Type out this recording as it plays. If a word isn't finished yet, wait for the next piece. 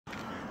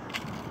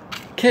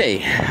Okay,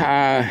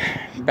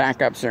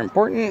 backups are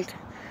important,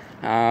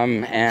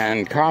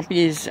 and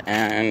copies,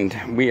 and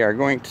we are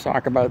going to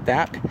talk about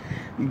that.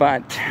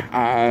 But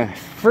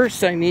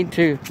first I need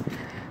to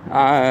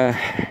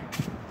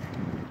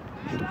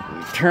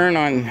turn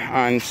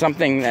on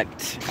something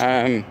that,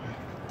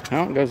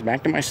 well, it goes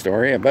back to my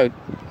story about,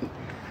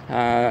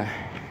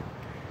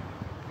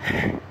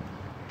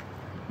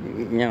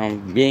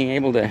 being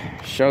able to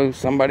show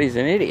somebody's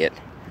an idiot.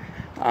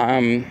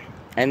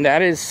 And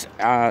that is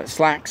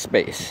slack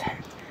space.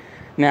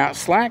 Now,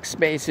 slack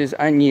space is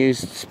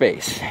unused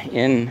space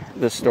in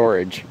the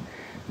storage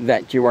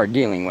that you are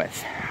dealing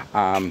with.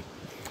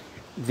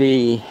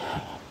 The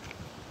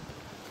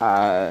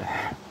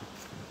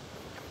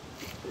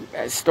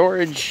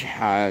storage,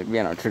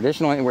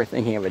 traditionally we're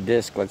thinking of a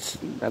disk. Let's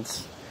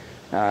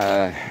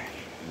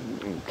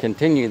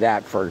continue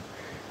that for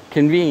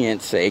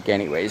convenience sake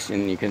anyways,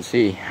 and you can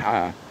see,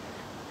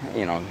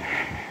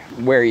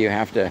 where you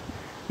have to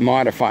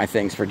modify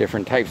things for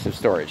different types of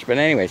storage. But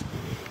anyways,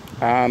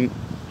 there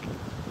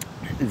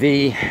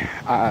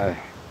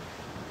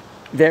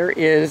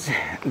is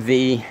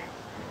the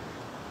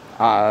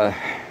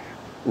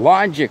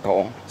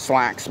logical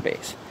slack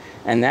space,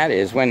 and that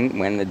is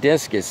when the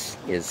disk is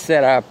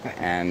set up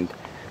and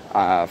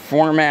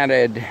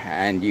formatted,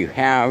 and you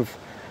have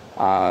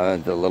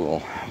the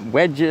little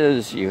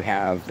wedges, you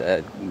have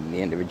the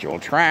individual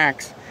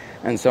tracks,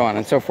 and so on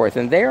and so forth,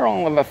 and they're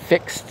all of a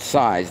fixed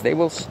size. They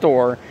will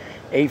store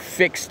a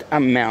fixed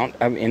amount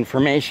of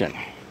information.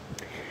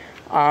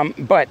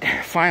 But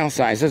file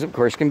sizes, of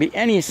course, can be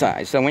any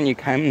size. So when you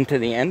come to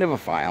the end of a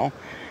file,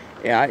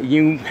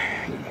 you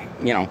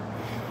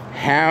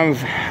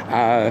have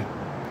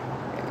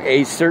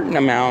a certain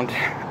amount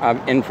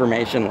of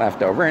information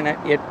left over, and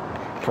it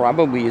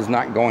probably is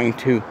not going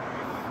to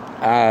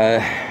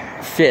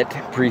fit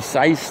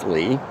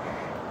precisely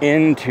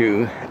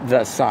into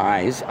the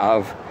size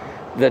of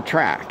the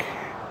track.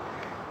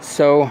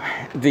 So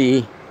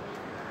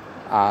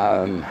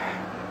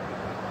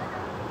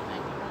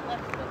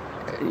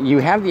you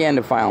have the end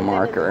of file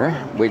marker,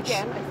 which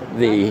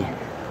the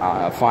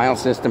file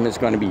system is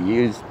going to be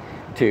used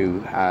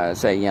to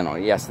say,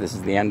 yes, this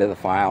is the end of the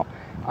file.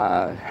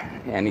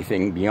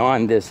 Anything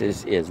beyond this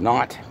is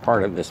not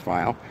part of this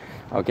file.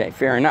 Okay,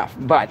 fair enough.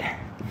 But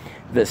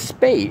the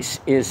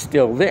space is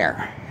still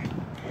there.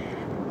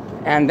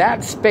 And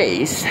that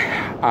space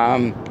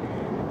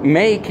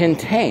may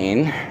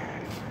contain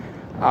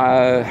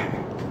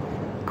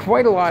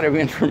quite a lot of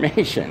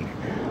information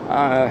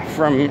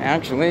from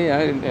actually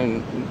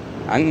an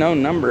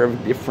unknown number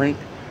of different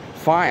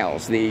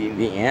files.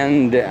 The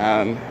end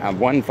of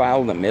one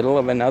file, the middle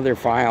of another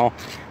file,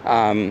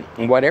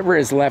 whatever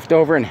is left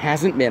over and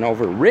hasn't been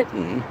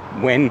overwritten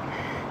when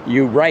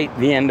you write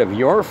the end of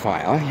your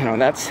file,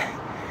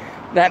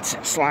 that's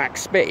slack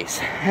space.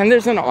 And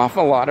there's an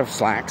awful lot of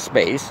slack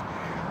space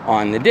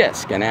on the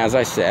disk. And as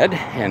I said,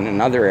 in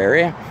another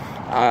area,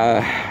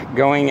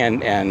 going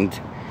and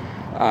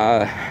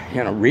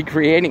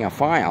recreating a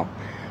file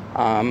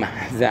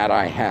that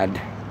I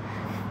had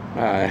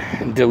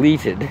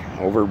deleted,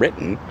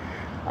 overwritten,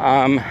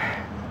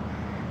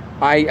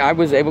 I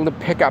was able to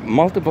pick up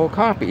multiple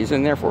copies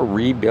and therefore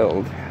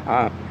rebuild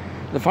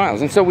the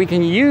files. And so we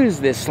can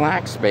use this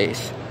slack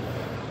space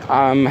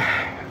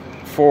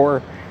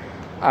for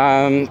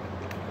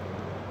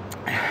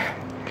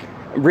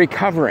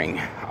recovering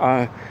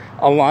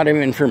a lot of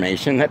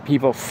information that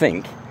people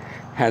think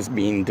has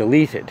been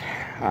deleted.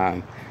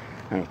 And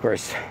of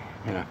course,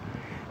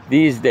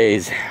 these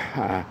days,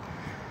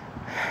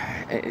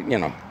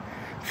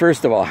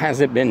 first of all,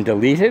 has it been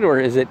deleted or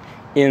is it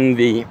in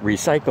the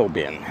recycle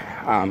bin?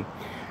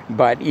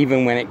 But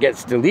even when it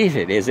gets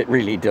deleted, is it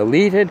really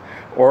deleted,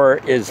 or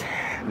is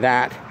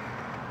that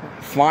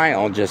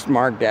file just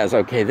marked as,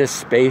 okay, this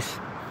space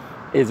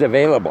is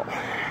available?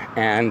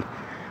 And,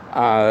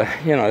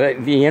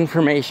 the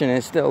information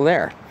is still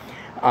there,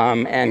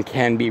 and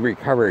can be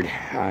recovered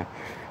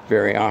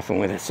very often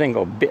with a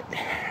single bit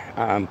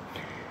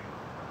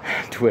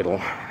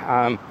twiddle.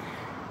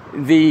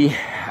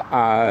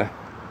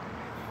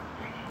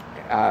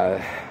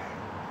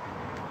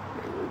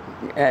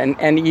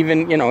 And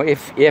even,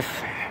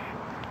 if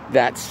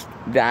that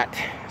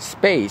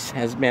space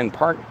has been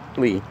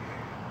partly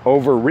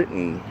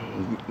overwritten,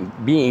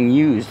 being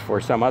used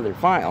for some other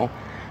file,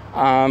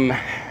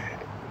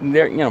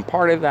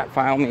 part of that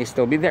file may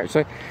still be there.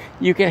 So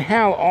you can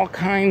have all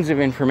kinds of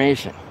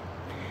information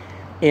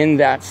in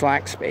that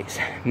slack space.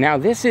 Now,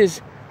 this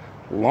is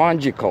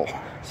logical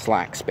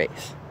slack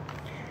space.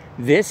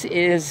 This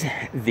is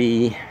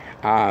the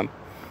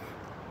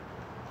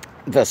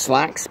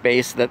slack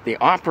space that the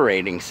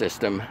operating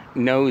system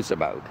knows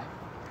about.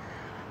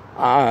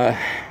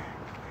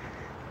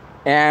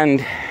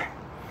 And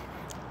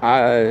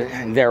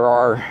there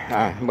are,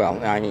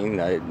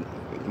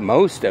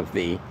 most of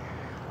the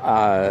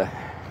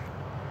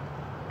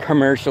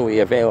commercially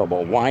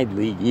available,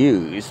 widely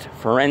used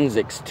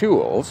forensics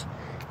tools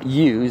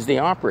use the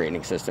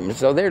operating system.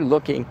 So they're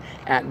looking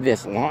at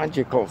this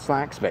logical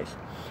slack space.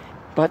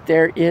 but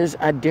there is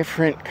a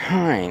different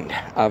kind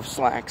of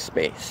slack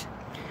space.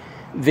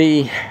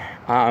 The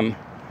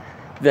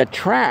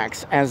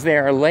tracks, as they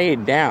are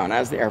laid down,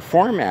 as they are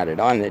formatted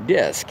on the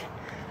disk,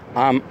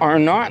 are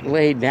not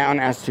laid down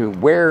as to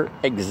where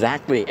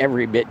exactly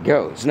every bit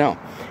goes. No,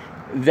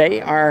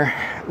 they are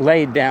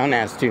laid down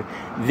as to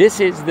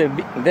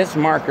this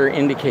marker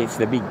indicates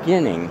the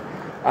beginning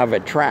of a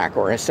track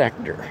or a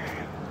sector,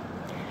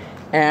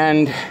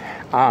 and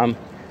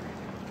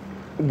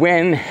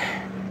when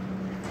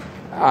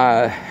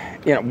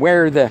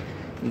where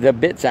the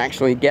bits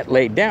actually get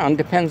laid down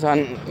depends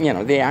on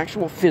the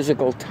actual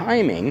physical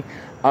timing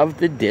of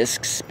the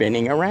disk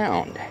spinning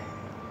around.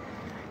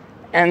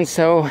 And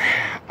so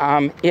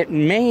it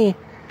may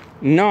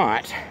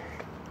not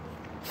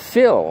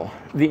fill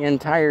the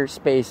entire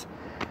space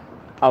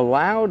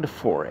allowed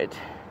for it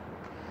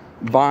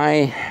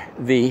by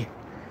the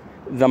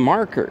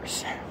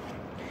markers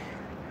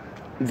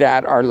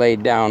that are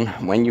laid down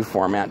when you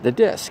format the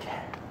disk.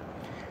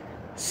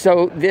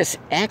 So this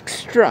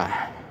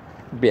extra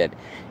bit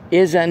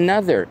is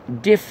another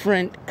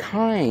different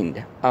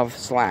kind of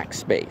slack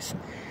space.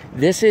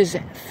 This is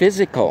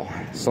physical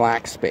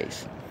slack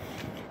space.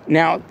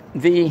 Now,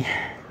 the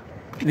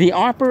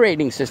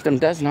operating system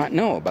does not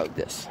know about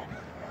this.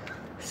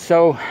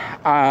 So,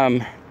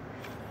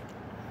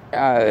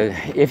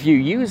 if you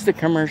use the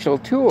commercial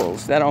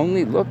tools that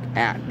only look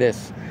at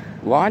this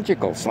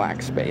logical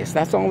slack space,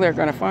 that's all they're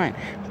going to find.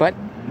 But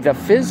the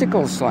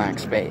physical slack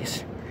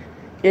space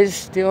is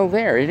still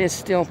there. It is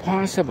still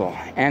possible.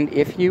 And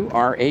if you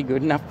are a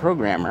good enough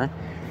programmer,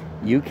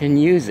 you can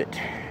use it.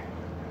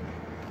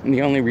 And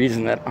the only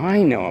reason that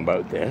I know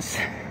about this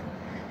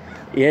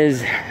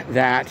is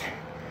that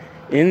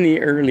in the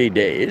early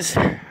days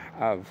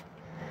of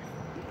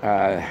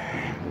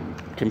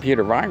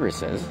computer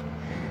viruses,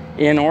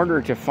 in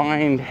order to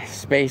find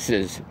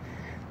spaces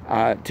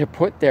to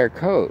put their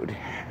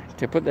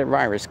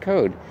virus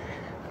code,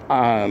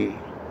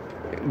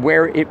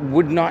 where it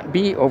would not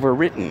be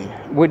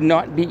overwritten, would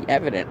not be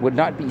evident, would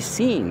not be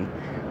seen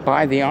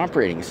by the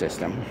operating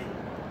system,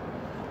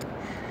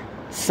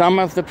 some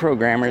of the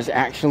programmers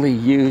actually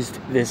used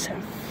this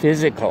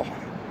physical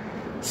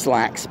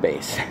slack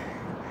space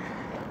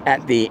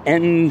at the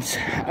ends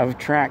of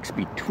tracks,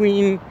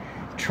 between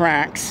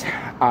tracks,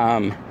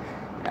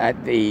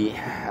 at the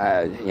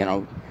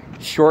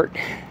short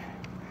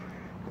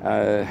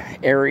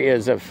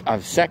areas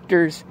of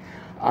sectors,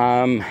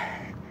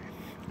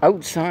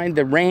 outside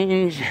the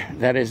range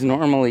that is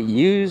normally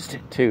used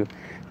to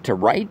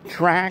write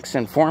tracks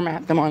and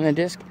format them on the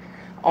disk.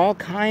 All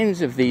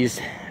kinds of these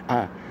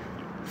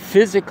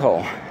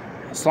physical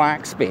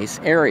slack space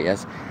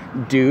areas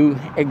do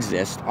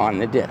exist on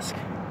the disk.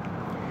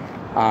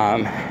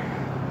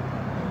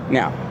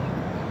 Now,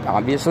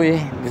 obviously,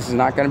 this is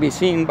not going to be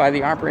seen by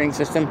the operating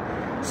system,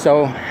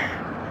 so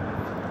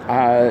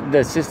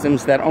the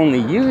systems that only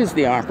use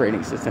the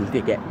operating system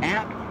to get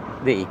at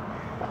the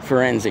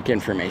forensic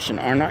information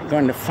are not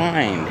going to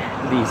find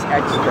these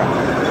extra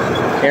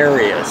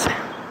areas.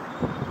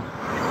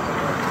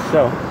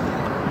 So,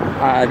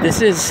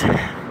 this is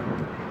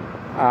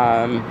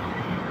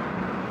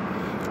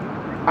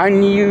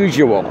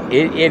unusual.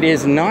 It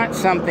is not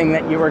something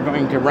that you are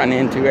going to run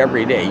into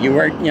every day.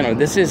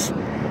 This is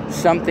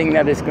something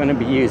that is going to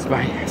be used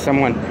by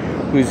someone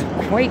who's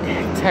quite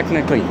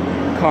technically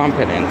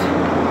competent.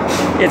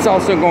 It's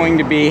also going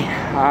to be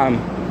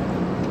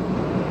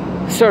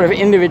sort of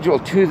individual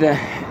to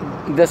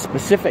the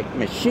specific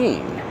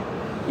machine,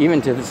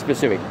 even to the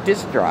specific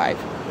disk drive.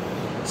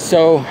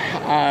 So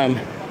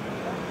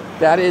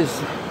that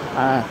is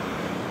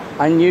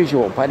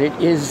unusual, but it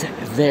is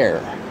there.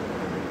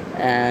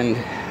 And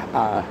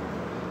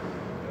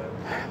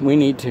we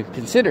need to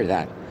consider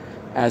that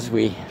as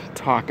we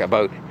talk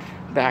about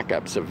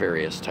backups of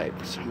various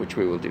types, which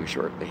we will do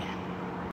shortly.